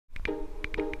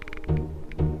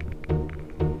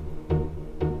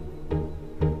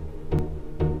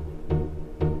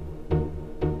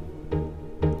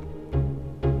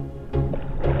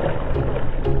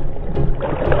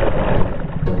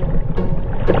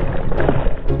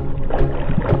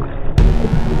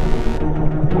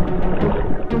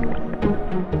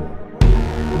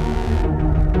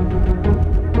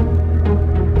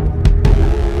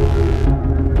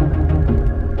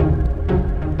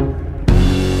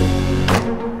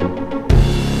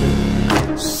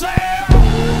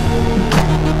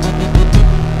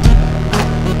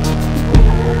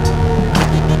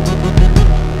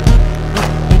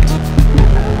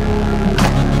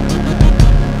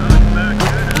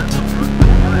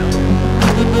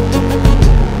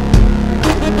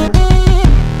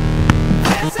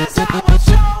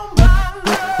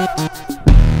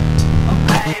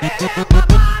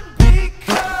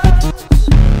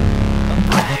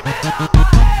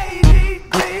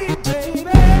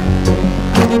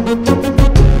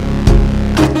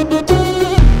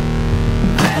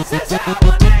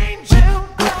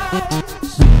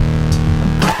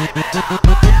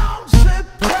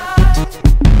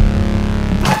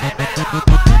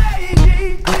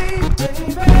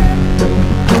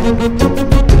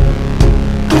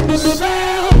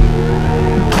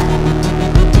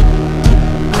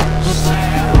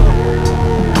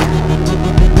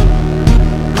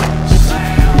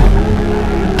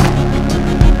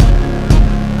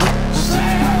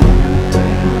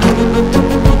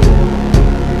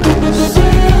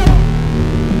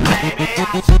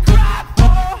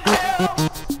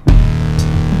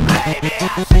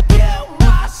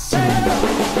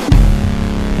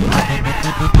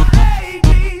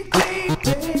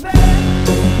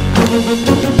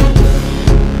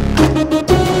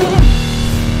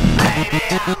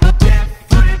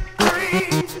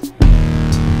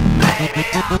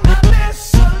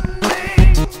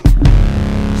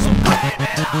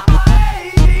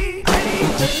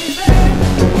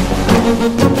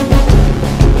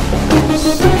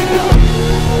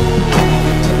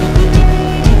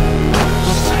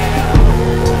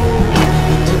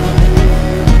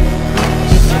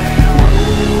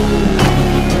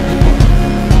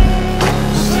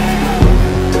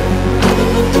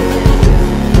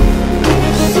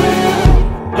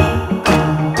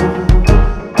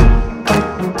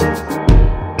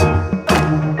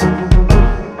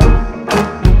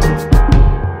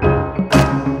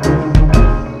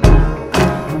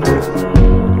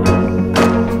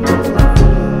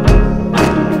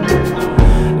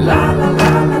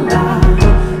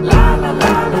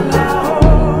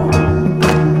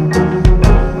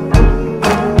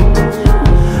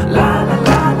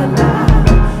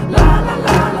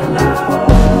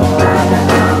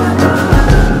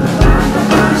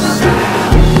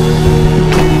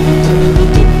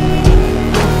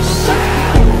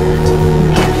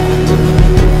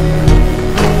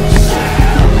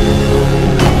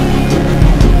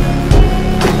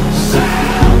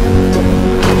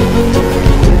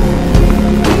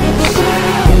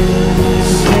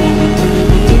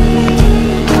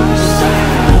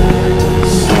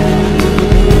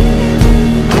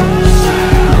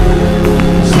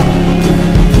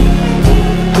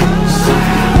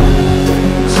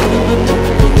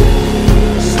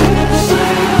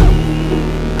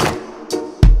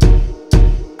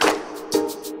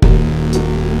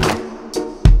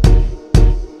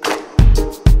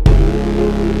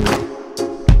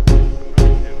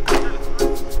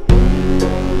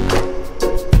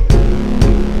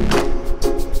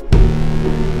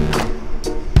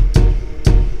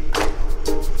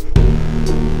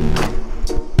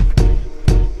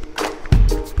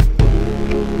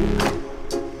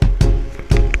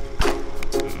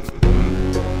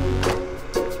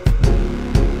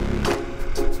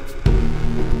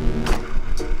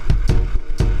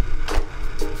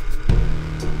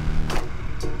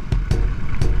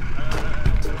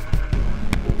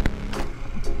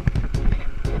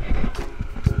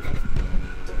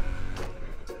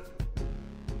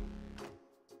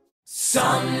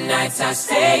Some nights I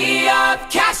stay up,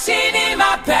 cashing in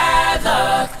my bad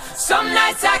luck. Some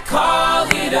nights I call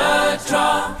it a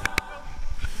draw.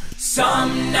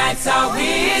 Some nights I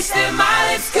wish that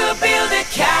my lips could build a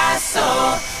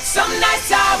castle. Some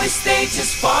nights I wish they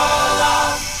just fall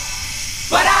off.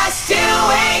 But I still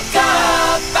wake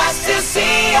up, I still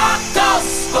see your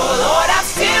ghost. Oh Lord, I'm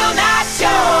still not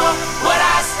sure what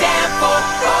I stand for.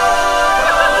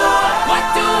 Oh, what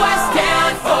do I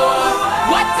stand for?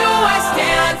 What do I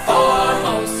stand for?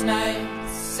 Most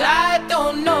nights I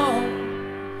don't know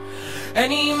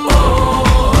anymore.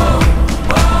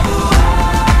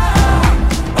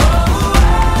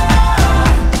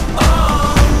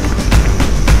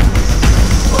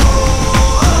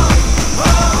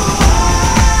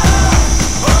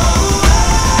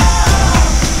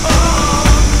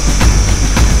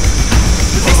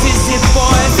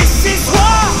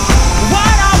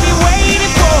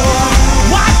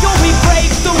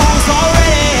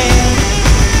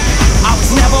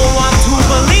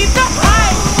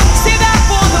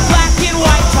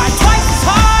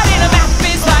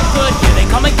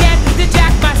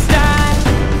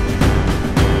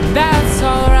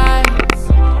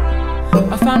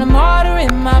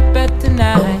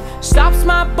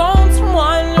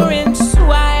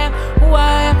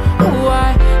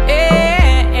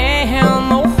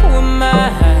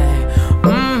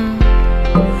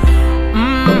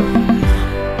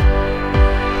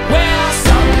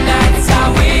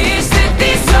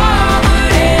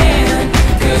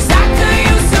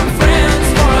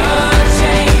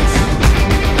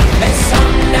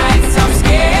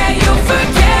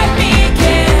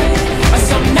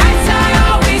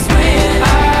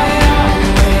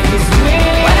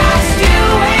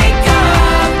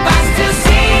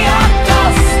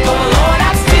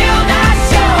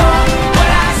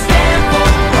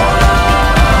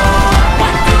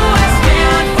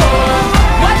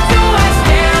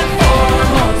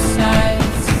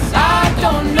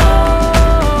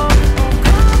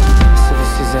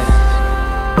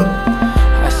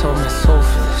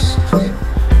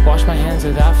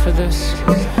 to that for this.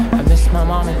 I miss my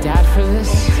mom and dad for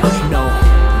this. No,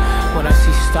 when I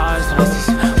see stars,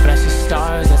 when I see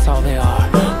stars, that's all they are.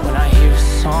 When I hear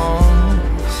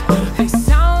songs, they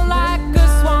sound like a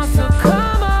swan, so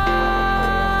come on.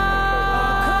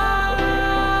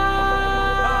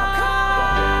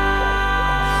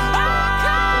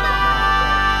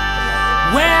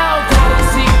 Well, daddy's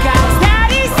sick,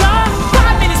 daddy's on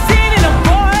 5 minutes in and I'm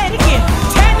bored again.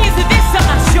 10 years of this, I'm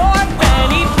not sure if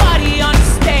anybody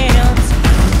understands.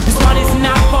 This one is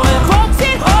not for the folks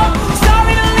at home.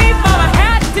 Sorry to leave, mama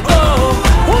had to go.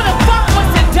 Who the fuck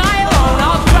wants to die alone,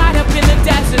 all dried up in the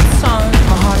desert sun?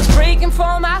 My heart is breaking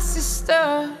for my sister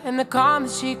and the calm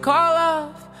that she called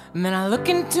love. And then I look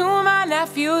into my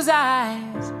nephew's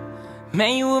eyes.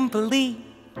 Man, you wouldn't believe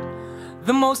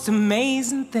the most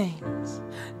amazing things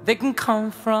that can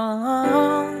come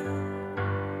from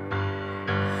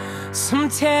some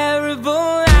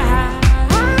terrible